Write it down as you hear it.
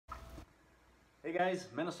Hey guys,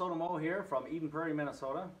 Minnesota Mo here from Eden Prairie,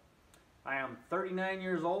 Minnesota. I am 39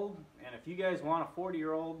 years old, and if you guys want a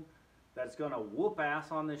 40-year-old that's going to whoop ass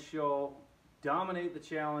on this show, dominate the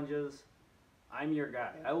challenges, I'm your guy.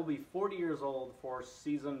 I will be 40 years old for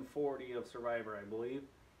season 40 of Survivor, I believe,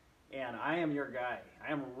 and I am your guy.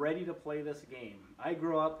 I am ready to play this game. I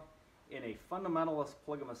grew up in a fundamentalist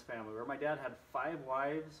polygamous family where my dad had 5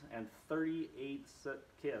 wives and 38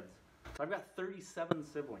 kids. So I've got 37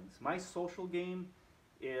 siblings. My social game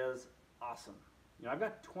is awesome. You know, I've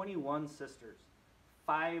got 21 sisters,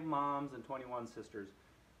 5 moms and 21 sisters.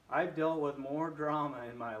 I've dealt with more drama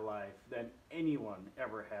in my life than anyone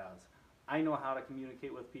ever has. I know how to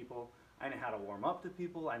communicate with people. I know how to warm up to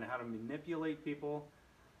people. I know how to manipulate people.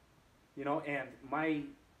 You know, and my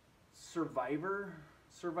survivor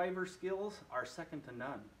skills are second to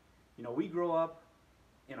none. You know, we grow up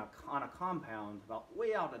on a compound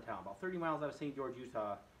way out of town, about 30 miles out of St. George,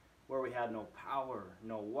 Utah, where we had no power,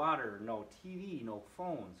 no water, no TV, no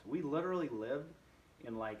phones. We literally lived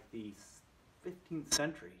in like the 15th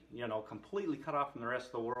century, you know, completely cut off from the rest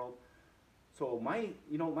of the world. So my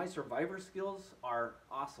survivor skills are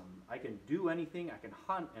awesome. I can do anything. I can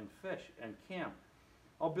hunt and fish and camp.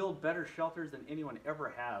 I'll build better shelters than anyone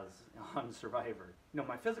ever has on Survivor. You know,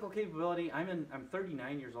 my physical capability, I'm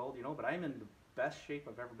 39 years old, you know, but I'm in the best shape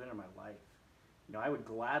I've ever been in my life. You know, I would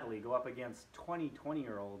gladly go up against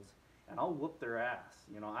 20-year-olds and I'll whoop their ass.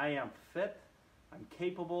 You know, I am fit, I'm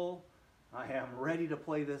capable, I am ready to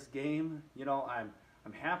play this game. You know,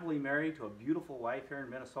 I'm happily married to a beautiful wife here in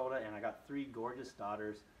Minnesota, and I got 3 gorgeous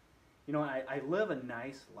daughters. You know, I live a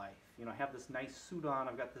nice life. You know, I have this nice suit on,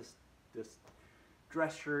 I've got this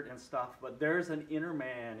dress shirt and stuff, but there's an inner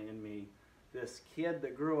man in me, this kid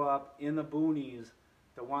that grew up in the boonies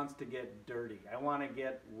that wants to get dirty. I want to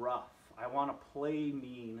get rough. I want to play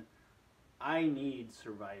mean. I need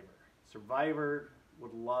Survivor. Survivor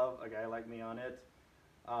would love a guy like me on it.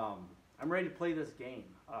 I'm ready to play this game.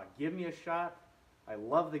 Give me a shot. I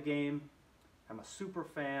love the game. I'm a super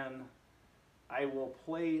fan. I will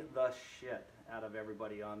play the shit out of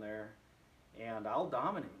everybody on there, and I'll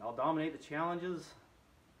dominate. I'll dominate the challenges.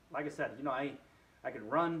 Like I said, you know, I can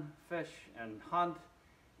run, fish, and hunt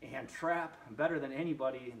and trap better than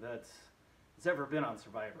anybody that's ever been on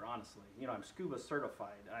Survivor, honestly. You know, I'm scuba certified.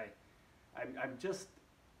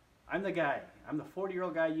 I'm the guy. I'm the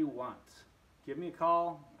 40-year-old guy you want. Give me a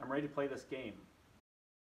call. I'm ready to play this game.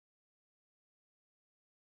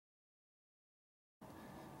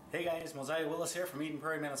 Hey guys, Mosiah Willis here from Eden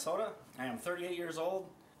Prairie, Minnesota. I am 38 years old.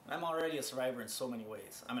 I'm already a survivor in so many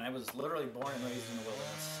ways. I mean, I was literally born and raised in the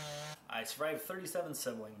wilderness. I survived 37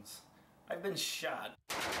 siblings. I've been shot.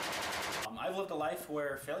 I've lived a life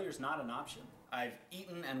where failure is not an option. I've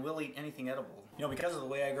eaten and will eat anything edible. You know, because of the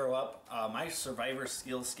way I grew up, my survivor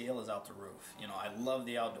skill scale is out the roof. You know, I love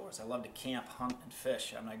the outdoors. I love to camp, hunt, and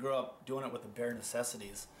fish. I mean, I grew up doing it with the bare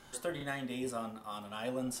necessities. 39 days on an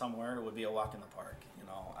island somewhere would be a walk in the park. You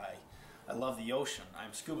know, I love the ocean.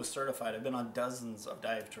 I'm scuba certified. I've been on dozens of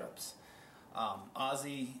dive trips.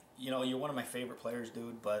 Ozzy, you know, you're one of my favorite players,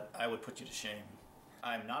 dude, but I would put you to shame.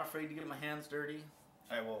 I'm not afraid to get my hands dirty.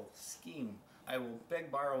 I will scheme. I will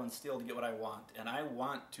beg, borrow, and steal to get what I want. And I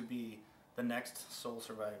want to be the next sole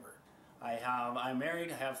survivor. I'm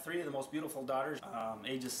married. I have 3 of the most beautiful daughters,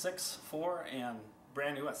 ages 6, 4, and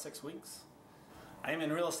brand new at 6 weeks. I am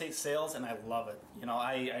in real estate sales, and I love it. You know,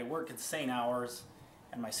 I work insane hours,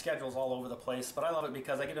 and my schedule's all over the place. But I love it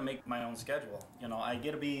because I get to make my own schedule. You know, I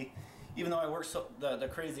get to be, even though I work the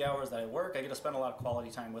crazy hours that I work, I get to spend a lot of quality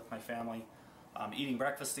time with my family. Eating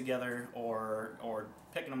breakfast together, or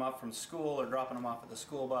picking them up from school, or dropping them off at the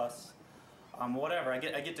school bus, whatever. I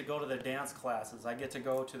get to go to their dance classes. I get to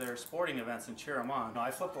go to their sporting events and cheer them on. You know, I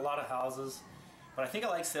flipped a lot of houses, but I think I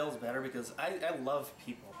like sales better because I love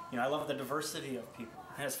people. You know, I love the diversity of people.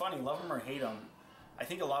 And it's funny, love them or hate them, I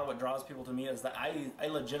think a lot of what draws people to me is that I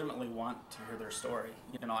legitimately want to hear their story.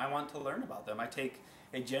 You know, I want to learn about them. I take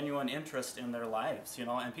a genuine interest in their lives, you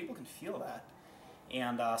know, and people can feel that.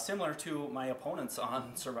 And similar to my opponents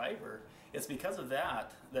on Survivor, it's because of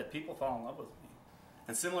that people fall in love with me.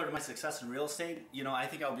 And similar to my success in real estate, you know, I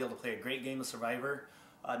think I'll be able to play a great game of Survivor,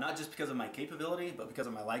 not just because of my capability, but because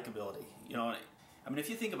of my likability. You know, I mean, if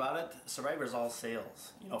you think about it, Survivor is all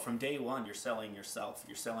sales. You know, from day one, you're selling yourself,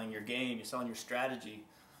 you're selling your game, you're selling your strategy.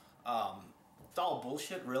 It's all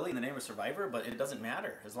bullshit, really, in the name of Survivor, but it doesn't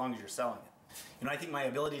matter as long as you're selling it. You know, I think my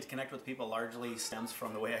ability to connect with people largely stems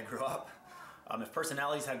from the way I grew up. If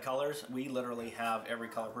personalities had colors, we literally have every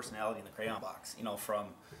color personality in the crayon box. You know, from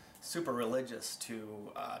super religious to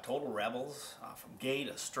total rebels, from gay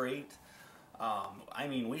to straight, I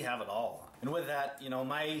mean, we have it all. And with that, you know,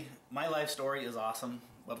 my life story is awesome,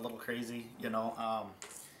 but a little crazy, you know.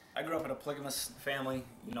 I grew up in a polygamous family,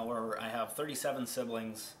 you know, where I have 37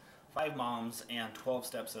 siblings, 5 moms, and 12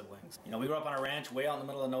 step siblings. You know, we grew up on a ranch way out in the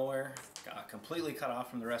middle of nowhere, completely cut off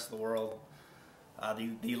from the rest of the world.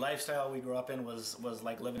 The lifestyle we grew up in was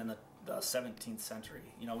like living in the 17th century.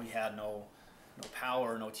 You know, we had no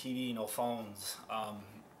power, no TV, no phones.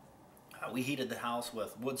 We heated the house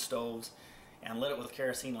with wood stoves and lit it with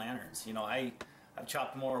kerosene lanterns. You know, I've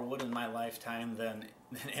chopped more wood in my lifetime than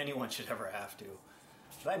anyone should ever have to.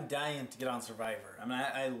 But I'm dying to get on Survivor. I mean,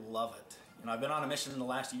 I love it. You know, I've been on a mission in the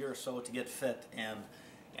last year or so to get fit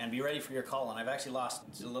and be ready for your call. And I've actually lost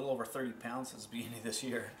a little over 30 pounds since the beginning of this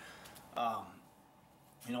year.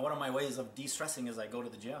 You know, one of my ways of de-stressing is I go to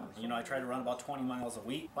the gym. You know, I try to run about 20 miles a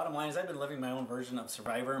week. Bottom line is I've been living my own version of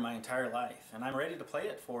Survivor my entire life. And I'm ready to play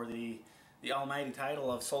it for the almighty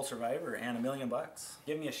title of Sole Survivor and $1 million.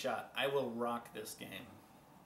 Give me a shot. I will rock this game.